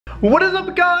What is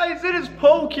up, guys? It is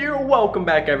Poke here. Welcome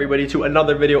back, everybody, to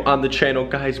another video on the channel.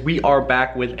 Guys, we are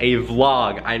back with a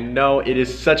vlog. I know it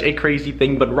is such a crazy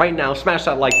thing, but right now, smash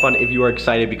that like button if you are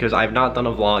excited, because I've not done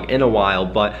a vlog in a while,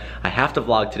 but I have to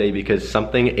vlog today because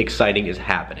something exciting is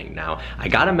happening. Now, I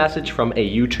got a message from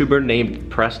a YouTuber named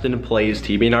Preston Plays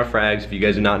TBNR Frags. If you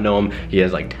guys do not know him, he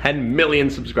has like 10 million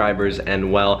subscribers,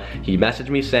 and well, he messaged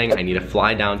me saying I need to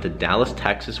fly down to Dallas,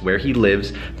 Texas, where he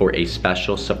lives, for a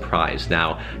special surprise.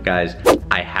 Now, guys,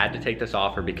 I had to take this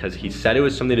offer because he said it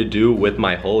was something to do with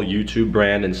my whole YouTube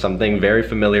brand and something very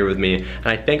familiar with me, and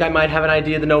I think I might have an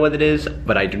idea to know what it is,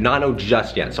 but I do not know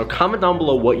just yet. So comment down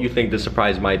below what you think the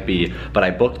surprise might be. But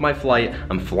I booked my flight.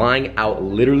 I'm flying out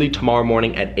literally tomorrow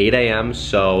morning at 8 a.m.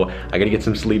 so I gotta get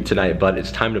some sleep tonight, but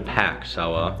it's time to pack,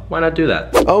 so why not do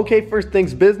that? Okay, first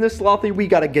things business, Slothy, we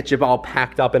gotta get you all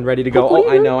packed up and ready to go. Oh,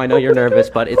 I know you're nervous,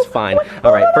 but it's fine.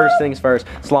 All right, first things first,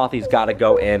 Slothy's gotta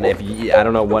go in. If you, I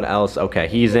don't know what else. Okay,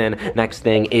 he's in. Next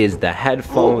thing is the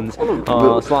headphones.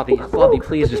 Slothy,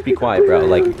 please just be quiet, bro.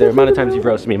 Like, the amount of times you've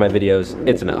roasted me in my videos,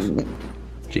 it's enough.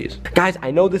 Jeez. Guys,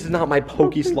 I know this is not my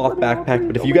Sloth backpack,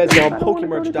 but if you guys go on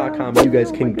PokeMerch.com, you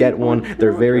guys can get one.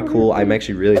 They're very cool. I'm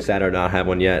actually really sad I do not have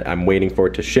one yet. I'm waiting for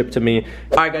it to ship to me.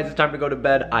 Alright guys, it's time to go to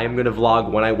bed. I am gonna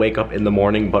vlog when I wake up in the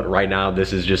morning, but right now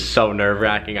this is just so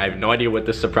nerve-wracking. I have no idea what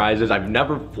this surprise is. I've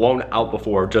never flown out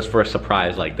before just for a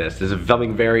surprise like this. This is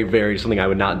something something I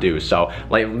would not do. So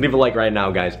leave a like right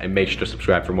now, guys, and make sure to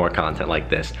subscribe for more content like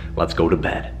this. Let's go to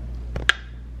bed.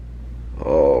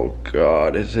 Oh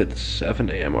God, is it 7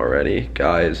 a.m. already?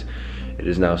 Guys, it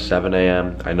is now 7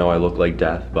 a.m. I know I look like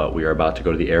death, but we are about to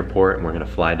go to the airport and we're gonna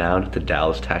fly down to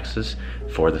Dallas, Texas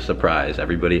for the surprise.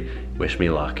 Everybody, wish me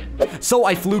luck. So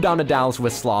I flew down to Dallas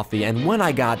with Slothy, and when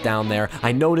I got down there,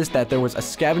 I noticed that there was a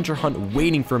scavenger hunt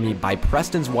waiting for me by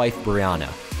Preston's wife, Brianna.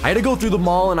 I had to go through the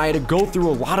mall and I had to go through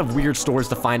a lot of weird stores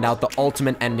to find out the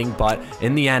ultimate ending, but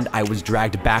in the end, I was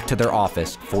dragged back to their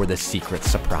office for the secret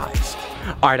surprise.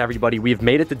 All right, everybody, we've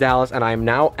made it to Dallas, and I am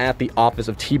now at the office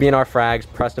of TBNR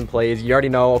Frags, Preston Plays. You already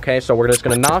know, okay? So we're just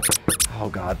gonna knock. Oh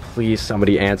God, please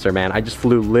somebody answer, man. I just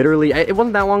flew literally, it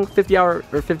wasn't that long,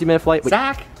 50-minute flight. Wait.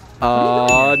 Zach!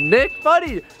 Nick,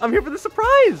 buddy, I'm here for the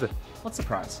surprise. What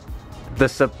surprise? The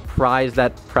surprise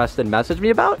that Preston messaged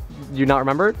me about? Do you not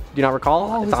remember? Do you not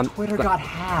recall? Oh, his Twitter got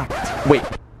hacked. Wait,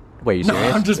 you serious? No,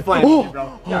 I'm just playing with you,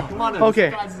 bro. Yeah, come on in.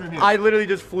 Okay, I literally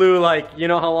just flew like, you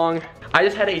know how long? I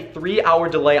just had a 3-hour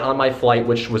delay on my flight,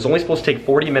 which was only supposed to take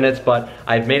 40 minutes, but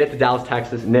I've made it to Dallas,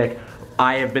 Texas. Nick,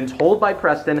 I have been told by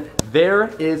Preston there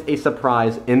is a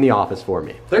surprise in the office for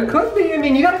me. There could be. I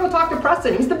mean, you gotta go talk to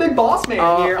Preston. He's the big boss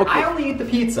man here. Okay. I only eat the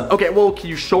pizza. Okay, well, can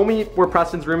you show me where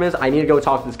Preston's room is? I need to go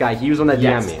talk to this guy. He was on that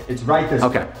DM me. It's right this way.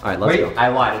 Okay, all right, let's go. Wait, I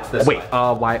lied. It's this way. Wait,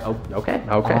 why? Oh, okay.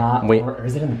 Wait. Or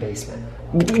is it in the basement?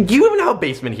 Do you even have a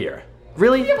basement here?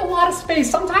 Really? We have a lot of space.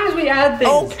 Sometimes we add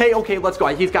things. Okay, let's go.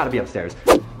 He's gotta be upstairs.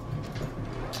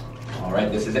 All right,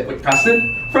 this is it. Wait,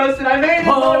 Preston? Preston, I made it,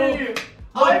 buddy!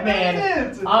 Oh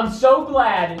man, I'm so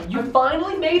glad you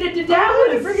finally made it to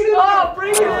Dallas. Bring it in. Oh,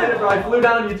 bring it in, bro. I flew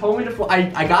down. You told me to fly.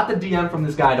 I got the DM from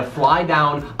this guy to fly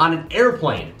down on an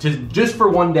airplane just for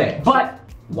one day. But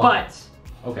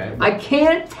okay. I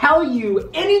can't tell you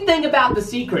anything about the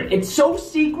secret. It's so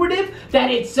secretive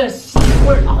that it's a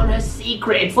secret on a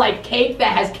secret. It's like cake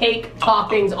that has cake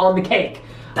toppings on the cake.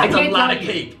 That's a lot of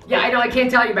cake. Yeah, I know, I can't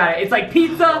tell you about it. It's like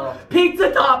pizza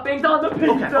toppings on the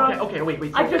pizza. Okay, wait.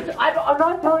 I'm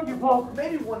not telling you, Paul.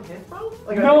 Maybe one hint, bro?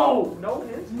 Like No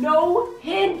hints? No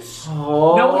hints.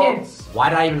 Oh. No hints. Why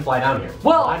did I even fly down here?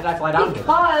 Well, why did I fly down here?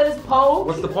 Because, Poe,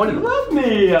 What's the point of it? love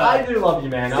me. I do love you,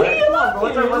 man. See, you love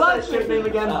me. What's that ship name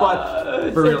again?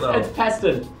 But for real though. It's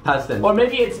Preston. Preston. Or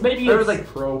maybe it's There was like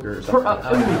Prog or something.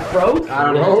 Prog? I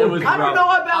don't know. It was I don't know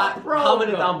about Prog. Comment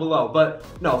it down below. But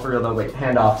no, for real though. Wait,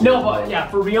 hand off. No, but yeah,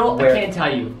 for real, Where? I can't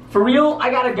tell you. For real, I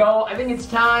gotta go. I think it's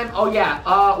time. Oh yeah.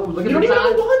 Look at the time. You don't even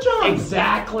have a watch on.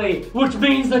 Exactly. Which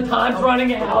means the time's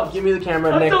running out. Give me the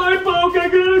camera, I'm Nick. sorry, Poke. I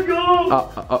gotta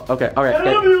go. Okay. All right.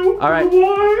 I love you. All right.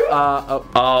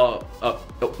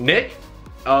 Bye. Nick,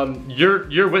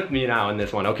 you're with me now in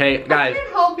this one, okay, guys? I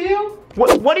can't help you.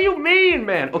 What do you mean,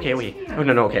 man? Okay, wait. Oh,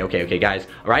 no. Okay, guys.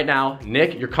 Right now,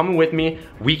 Nick, you're coming with me.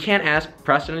 We can't ask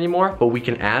Preston anymore, but we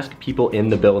can ask people in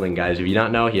the building, guys. If you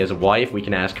don't know, he has a wife. We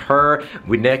can ask her.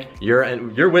 Nick,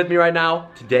 you're with me right now.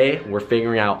 Today, we're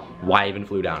figuring out why I even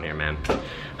flew down here, man.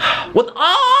 What?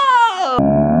 Oh!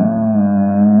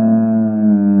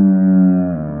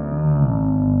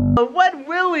 Wet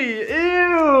Willy,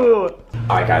 ew!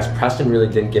 Alright guys, Preston really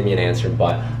didn't give me an answer,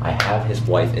 but I have his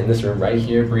wife in this room right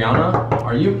here. Brianna,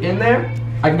 are you in there?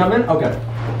 I can come in? Okay.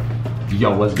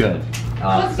 Yo, what's good?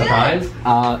 surprise.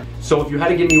 So if you had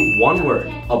to give me one word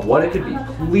of what it could be,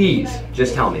 please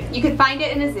just tell me. You could find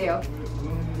it in a zoo.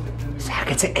 Zach,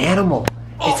 it's an animal.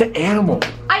 It's an animal.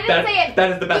 I didn't say it.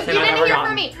 That is the best thing I've ever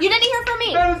gotten. You didn't hear from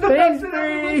me. That is the best thing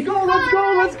ever. Let's go, let's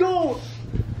go, let's go.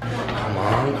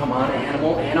 Come on,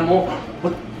 animal.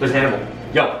 What? There's an animal.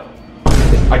 Yo,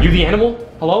 are you the animal?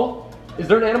 Hello? Is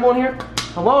there an animal in here?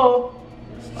 Hello?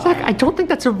 Zach, I don't think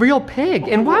that's a real pig.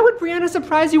 And why would Brianna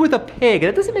surprise you with a pig?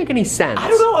 That doesn't make any sense. I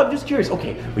don't know, I'm just curious.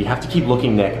 Okay, we have to keep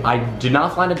looking, Nick. I did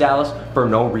not fly to Dallas for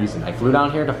no reason. I flew down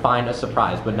here to find a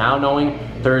surprise, but now knowing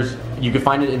you can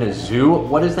find it in a zoo,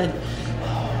 what is that?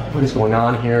 What is going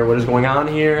on here? What is going on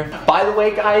here? By the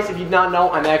way, guys, if you did not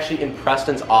know, I'm actually in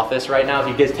Preston's office right now. If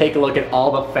you guys take a look at all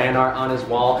the fan art on his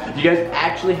wall, if you guys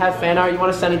actually have fan art, you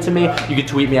want to send it to me, you can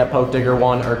tweet me at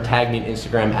PokeDigger1 or tag me on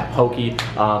Instagram at Pokey.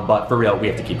 But for real, we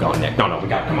have to keep going, Nick. No, we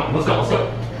got it. Come on, let's go.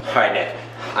 All right, Nick.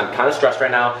 I'm kind of stressed right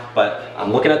now, but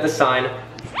I'm looking at this sign.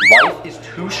 Life is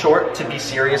too short to be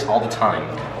serious all the time.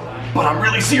 But I'm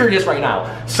really serious right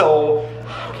now. So,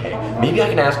 okay, maybe I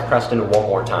can ask Preston one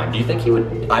more time. Do you think he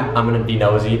would? I'm gonna be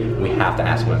nosy. We have to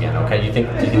ask him again, okay? Do you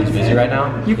think he's busy right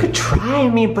now? You could try,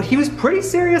 but he was pretty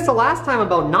serious the last time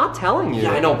about not telling you.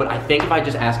 Yeah, I know, but I think if I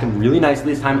just ask him really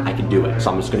nicely this time, I can do it.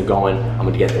 So I'm just gonna go in, I'm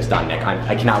gonna get this done, Nick.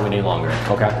 I cannot wait any longer,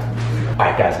 okay? All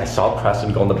right, guys, I saw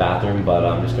Preston go in the bathroom, but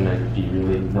I'm just gonna be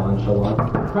really nonchalant.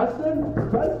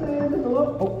 Preston,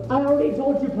 hello? Oh, I already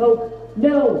told you, Poke.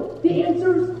 No, the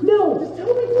answer's no. Just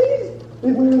tell me, please.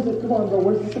 Wait, where is it? Come on, bro,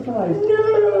 where's the surprise?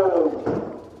 No!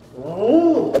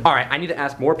 Oh. All right, I need to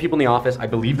ask more people in the office. I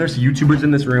believe there's YouTubers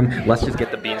in this room. Let's just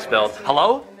get the beans spilled.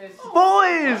 Hello?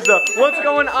 Boys, what's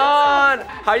going on?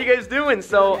 How you guys doing?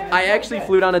 So I actually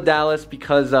flew down to Dallas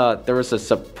because there was a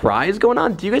surprise going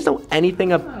on. Do you guys know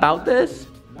anything about this?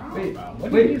 Wait,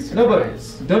 nobody.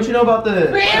 Don't you know about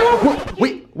the...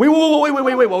 Wait, what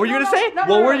were you gonna say?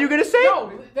 What were you gonna say?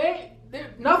 No,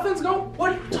 nothing's going...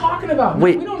 What are you talking about?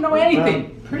 Wait. We don't know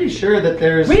anything. Pretty sure that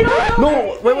there's... We don't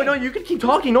know No, no, you can keep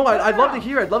talking. No, I'd love to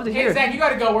hear. Hey, Zach, you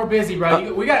gotta go. We're busy,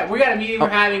 bro. We got a meeting we're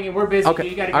having and we're busy. Okay.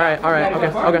 You gotta go. All right.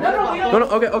 Okay. No,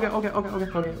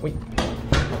 Wait.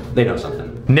 They know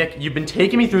something. Nick, you've been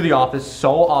taking me through the office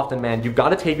so often, man. You've got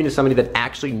to take me to somebody that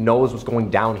actually knows what's going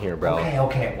down here, bro.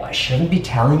 Okay. Well, I shouldn't be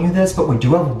telling you this, but we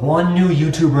do have one new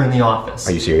YouTuber in the office.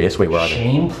 Are you serious? Wait, where are they?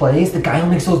 Shane plays, the guy who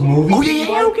makes those movies. Oh,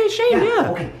 yeah, okay, Shane,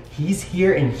 yeah. Okay, he's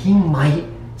here and he might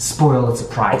spoil the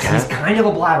surprise. Okay. He's kind of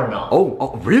a blabbermouth.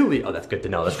 Oh, really? Oh, that's good to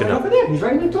know. That's good to know. Over there. He's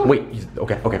right in the door. Wait,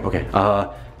 okay.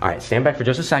 All right, stand back for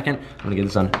just a second. I'm gonna get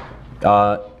this done.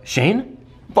 Shane?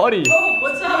 Buddy. Oh,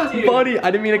 what's up, dude? Buddy, I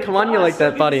didn't mean to come on you like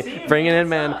that, buddy. Bring it in,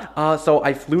 man. So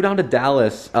I flew down to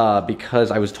Dallas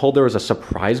because I was told there was a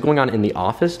surprise going on in the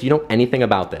office. Do you know anything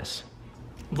about this?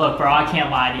 Look, bro, I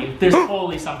can't lie to you. There's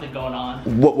totally something going on.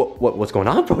 What's going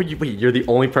on, bro? Wait, you're the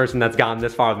only person that's gotten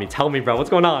this far with me. Tell me, bro, what's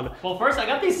going on? Well, first, I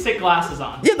got these sick glasses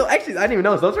on. Yeah, no, actually, I didn't even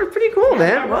notice. Those are pretty cool,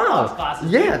 man. Wow.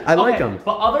 Glasses, yeah, I like them.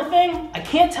 But other thing, I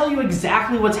can't tell you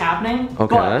exactly what's happening.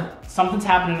 Okay. But something's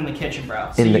happening in the kitchen, bro.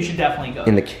 So you should definitely go.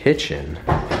 In the kitchen?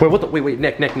 Wait,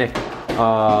 Nick.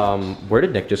 Where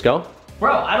did Nick just go?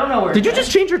 Bro, I don't know where. Did you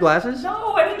just change your glasses?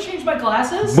 No, I didn't change my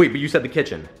glasses. Wait, but you said the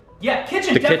kitchen. Yeah,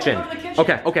 kitchen. The Definitely kitchen. go to the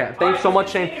kitchen. Okay. Thanks so much,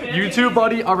 Shane. You too,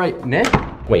 buddy. All right, Nick.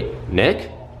 Wait,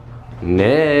 Nick.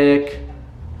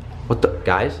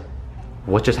 Guys?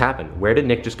 What just happened? Where did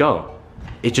Nick just go?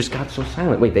 It just got so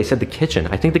silent. Wait, they said the kitchen.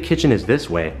 I think the kitchen is this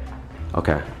way.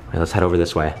 Okay, let's head over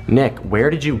this way. Nick,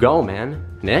 where did you go, man?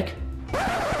 Nick?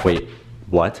 Wait,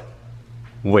 what?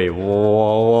 Wait,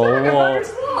 whoa.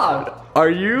 Are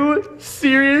you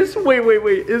serious? Wait.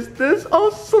 Is this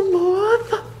a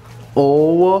sloth?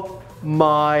 Oh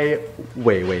my,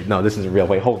 wait, no, this isn't real.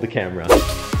 Wait, hold the camera.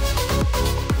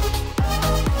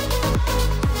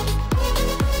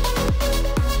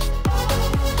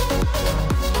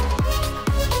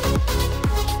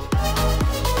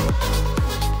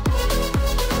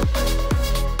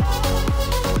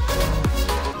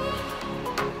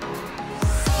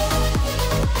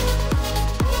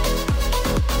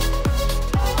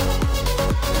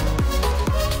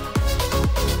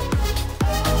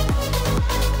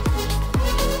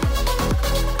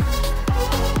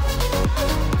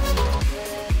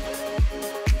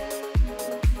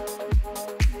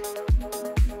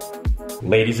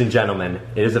 Ladies and gentlemen,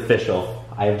 it is official.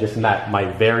 I have just met my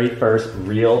very first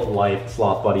real life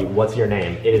sloth buddy. What's your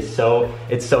name? It's so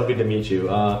good to meet you.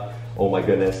 Oh my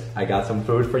goodness, I got some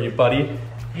food for you, buddy.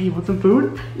 Hey, you want some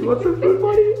food? You want some food,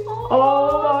 buddy?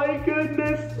 Oh my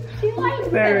goodness.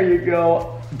 There you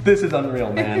go. This is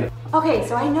unreal, man. Okay,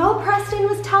 so I know Preston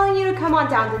was telling you to come on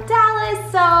down to Dallas,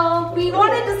 so we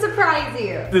wanted to surprise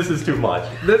you. This is too much.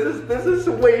 This is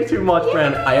way too much,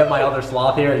 friend. I have my other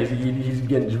sloth here. He's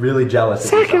getting really jealous.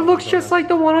 Zach, it looks just like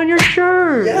the one on your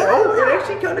shirt. Yeah, oh, it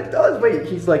actually kind of does. Wait,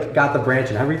 he's like got the branch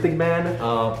and everything, man.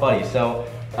 Buddy, so,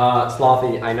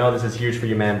 Slothy, I know this is huge for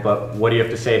you, man, but what do you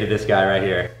have to say to this guy right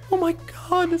here? Oh my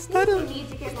God, is that a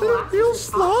real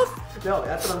sloth? No,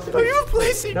 that's what I'm saying. Are you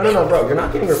replacing me? No, bro, you're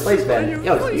not getting replaced, man.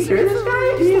 Yo, you hear this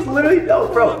guy? He's literally, no,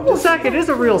 bro. Well, Zach, it is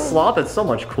a real sloth. It's so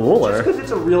much cooler. Just because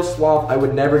it's a real sloth, I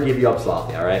would never give you up,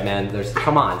 Slothy, all right, man?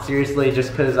 Come on, seriously,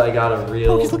 just because I got a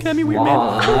real he's looking at me weird,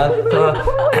 man.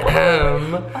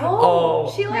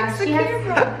 Oh, She likes the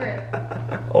camera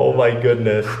grip. oh my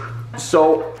goodness.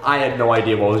 So, I had no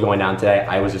idea what was going down today.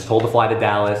 I was just told to fly to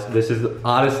Dallas. This is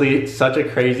honestly such a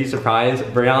crazy surprise.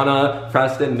 Brianna,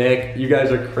 Preston, Nick, you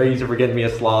guys are crazy for getting me a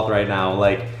sloth right now.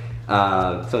 Like,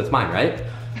 so it's mine, right?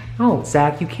 Oh,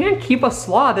 Zach, you can't keep a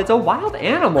sloth. It's a wild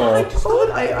animal. I just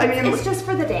thought, I mean... It's just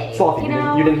for the day, Sloth, you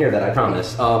know? you didn't hear that, I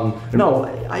promise. No,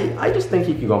 I just think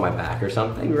he can go on my back or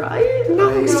something, right?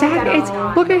 No,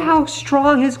 Zach, look at how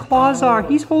strong his claws are.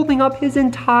 He's holding up his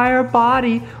entire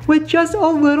body with just a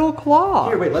little claw.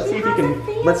 Here, wait, let's see if he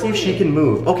can, let's see if she can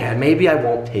move. Okay, maybe I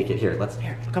won't take it. Here,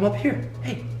 come up here.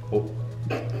 Hey. Oh.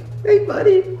 Hey,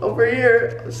 buddy, over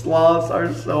here. Sloths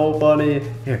are so funny.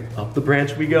 Here, up the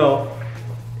branch we go.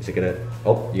 Is it gonna,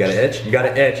 oh, you got an itch? You got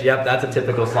an itch. Yep, that's a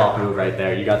typical sloth move right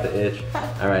there. You got the itch.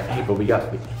 All right, hey, but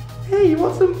hey, you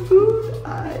want some food?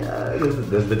 This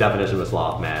is the definition of a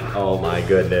sloth, man. Oh my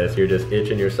goodness, you're just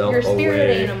itching yourself away. You're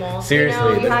spirit animal. Seriously.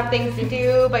 You know, you have things to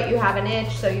do, but you have an itch,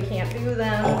 so you can't do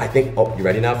them. Oh, I think, oh, you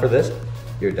ready now for this?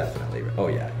 You're definitely, oh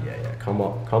yeah. Come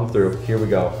up, come through. Here we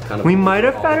go. We might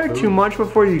have fed her too much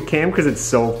before you came because it's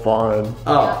so fun.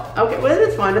 Oh, okay, well,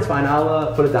 it's fine.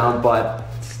 I'll put it down, but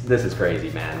this is crazy,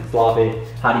 man. Slothy,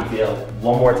 how do you feel?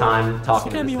 One more time,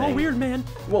 talking to this He's looking at me all weird, man.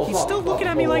 He's still looking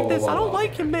at me like this. I don't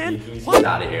like him, man. He's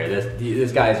out of here.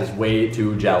 This guy is just way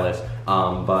too jealous.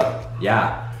 But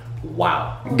yeah.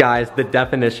 Wow. Guys, the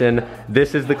definition,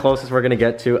 this is the closest we're gonna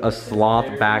get to a sloth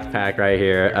backpack right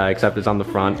here, except it's on the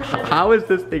front. How is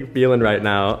this thing feeling right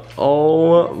now?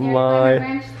 Oh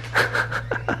my.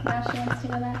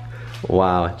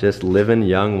 Wow, just living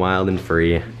young, wild, and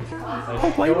free.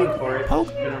 Don't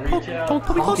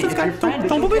put me close to this guy.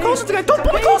 Don't put me close to this guy. Don't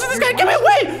put me close to this guy. Get me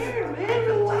away! Man,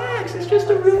 relax. It's just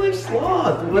a real life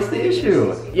sloth. What's the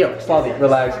issue? Yo, Slothy,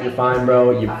 relax. You're fine,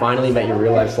 bro. You finally met your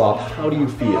real life sloth. How do you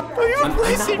feel? Are you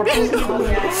replacing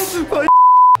me?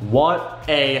 What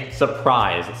a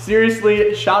surprise.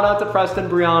 Seriously, shout out to Preston,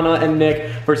 Brianna, and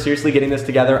Nick for seriously getting this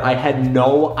together. I had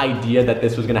no idea that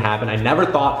this was gonna happen. I never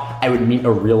thought I would meet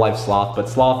a real life sloth, but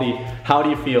Slothy, how do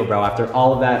you feel, bro, after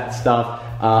all of that stuff?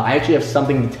 I actually have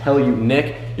something to tell you.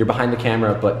 Nick, you're behind the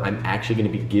camera, but I'm actually gonna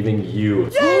be giving you... Yay,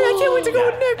 I can't wait to go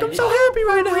with Nick. I'm so happy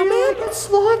right now, man.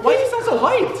 Slothy. Why do you sound so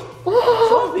hyped?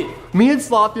 Slothy. Me and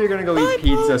Slothy are gonna go eat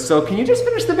pizza, so can you just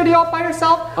finish the video off by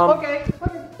yourself? Okay.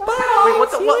 Bye. Wait,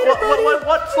 what,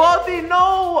 Slothy,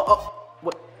 no!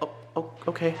 Oh,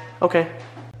 okay.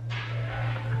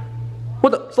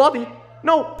 What the, Slothy?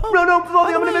 No,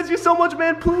 Slothy, I'm gonna miss you so much,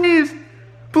 man, please,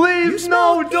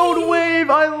 no, don't wave,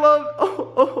 I love,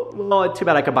 oh, too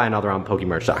bad I could buy another on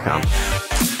PokeMerch.com.